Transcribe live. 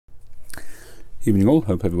Evening all,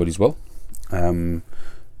 hope everybody's well.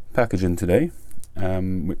 Package in today,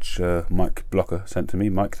 which Mike Blocker sent to me.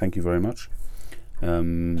 Mike, thank you very much.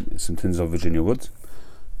 Some tins of Virginia Woods,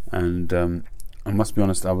 and I must be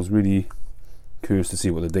honest, I was really curious to see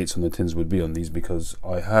what the dates on the tins would be on these, because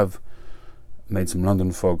I have made some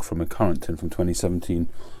London Fog from a current tin from 2017,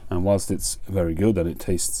 and whilst it's very good and it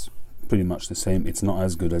tastes pretty much the same, it's not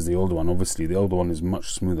as good as the older one. Obviously the older one is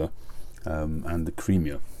much smoother and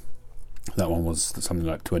creamier. That one was something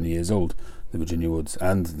like 20 years old, the Virginia Woods,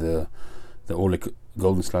 and the Orlick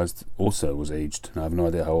Golden Sliced also was aged. And I have no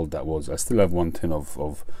idea how old that was. I still have one tin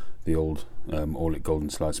of the old Orlick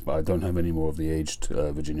Golden Slice, but I don't have any more of the aged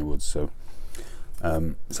Virginia Woods. So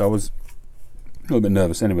I was a little bit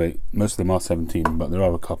nervous. Anyway, most of them are 17, but there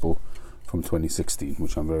are a couple from 2016,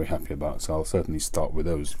 which I'm very happy about. So I'll certainly start with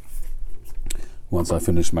those once I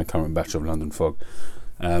finish my current batch of London Fog.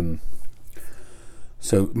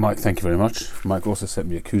 So Mike, thank you very much. Mike also sent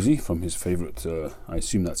me a koozie from his favourite, I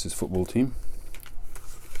assume that's his football team.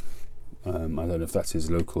 I don't know if that's his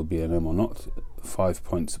local B&M or not. 5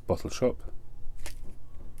 Points Bottle Shop.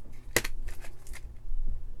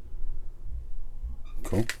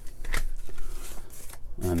 Cool.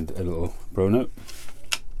 And a little bro note.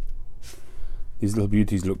 These little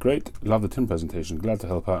beauties look great. Love the tin presentation. Glad to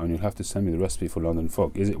help out, and you'll have to send me the recipe for London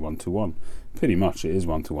Fog. Is it 1-to-1? Pretty much it is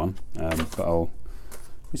 1-to-1, but I'll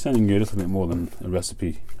be sending you a little bit more than a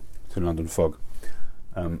recipe to London Fog.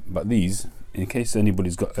 But these, in case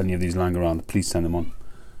anybody's got any of these lying around, please send them on,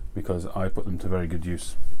 because I put them to very good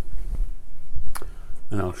use.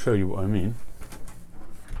 And I'll show you what I mean.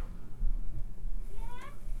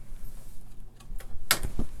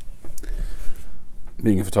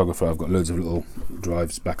 Being a photographer, I've got loads of little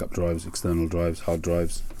drives, backup drives, external drives, hard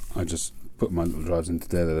drives. I just put my little drives into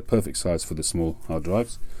there. They're the perfect size for the small hard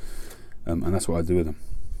drives, and that's what I do with them.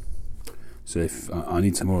 So if I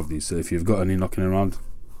need some more of these, so if you've got any knocking around,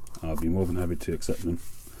 I'll be more than happy to accept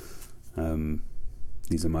them.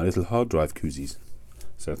 These are my little hard drive koozies,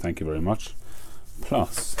 so thank you very much.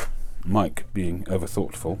 Plus, Mike, being ever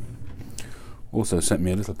thoughtful, also sent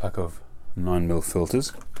me a little pack of 9mm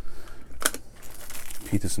filters,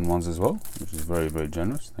 Peterson ones as well, which is very, very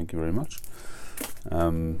generous. Thank you very much.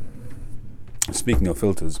 Speaking of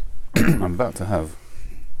filters, I'm about to have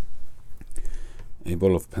a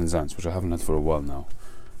bottle of Penzance, which I haven't had for a while now.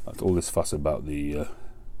 After all this fuss about the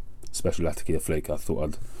special Latakia flake, I thought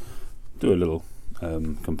I'd do a little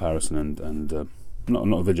comparison and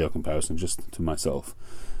not a video comparison, just to myself.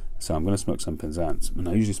 So I'm going to smoke some Penzance, and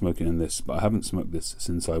I usually smoke it in this, but I haven't smoked this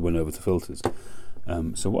since I went over to filters.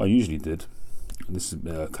 So what I usually did, this is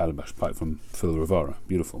a calabash pipe from Phil Rivara,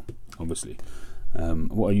 beautiful, obviously.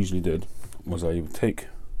 What I usually did was I would take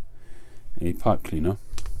a pipe cleaner,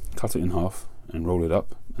 cut it in half, and roll it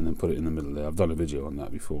up, and then put it in the middle there. I've done a video on that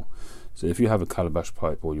before. So if you have a calabash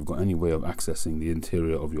pipe, or you've got any way of accessing the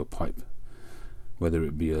interior of your pipe, whether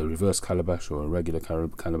it be a reverse calabash or a regular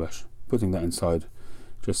calabash, putting that inside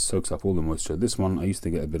just soaks up all the moisture. This one I used to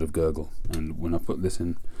get a bit of gurgle, and when I put this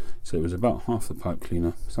in, so it was about half the pipe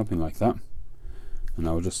cleaner, something like that, and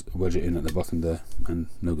I would just wedge it in at the bottom there, and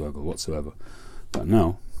no gurgle whatsoever. But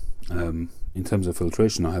now, in terms of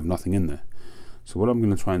filtration, I have nothing in there. So what I'm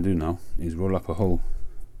going to try and do now is roll up a whole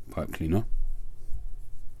pipe cleaner,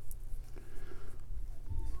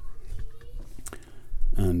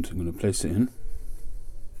 and I'm going to place it in,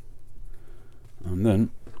 and then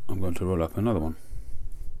I'm going to roll up another one,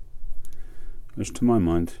 which to my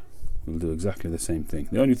mind will do exactly the same thing.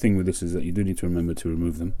 The only thing with this is that you do need to remember to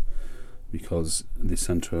remove them, because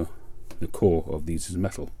the core of these is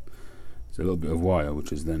metal. There's a little bit of wire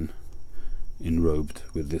which is then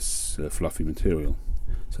enrobed with this fluffy material,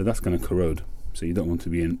 so that's going to corrode. So you don't want to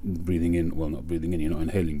be breathing in, well, not breathing in, you're not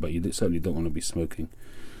inhaling, but you certainly don't want to be smoking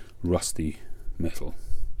rusty metal.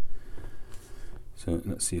 So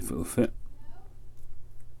let's see if it'll fit.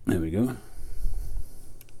 There we go.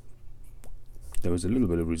 There was a little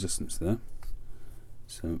bit of resistance there,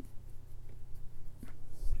 so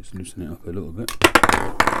just loosen it up a little bit.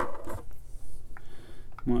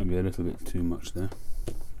 Might be a little bit too much there,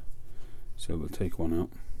 so we'll take one out.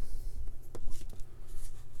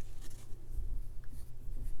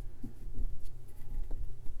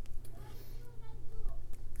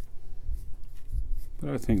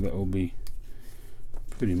 But I think that will be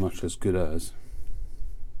pretty much as good as,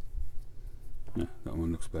 yeah, that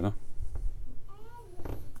one looks better.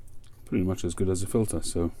 Pretty much as good as a filter,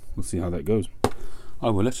 so we'll see how that goes. I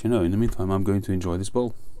will let you know. In the meantime, I'm going to enjoy this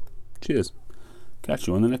bowl. Cheers. Catch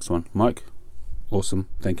you on the next one. Mike, awesome.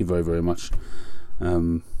 Thank you very, very much.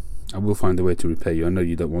 I will find a way to repay you. I know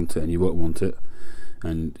you don't want it and you won't want it.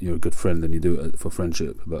 and you're a good friend and you do it for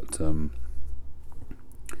friendship, but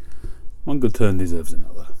one good turn deserves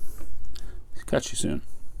another. Catch you soon.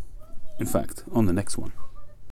 In fact, on the next one.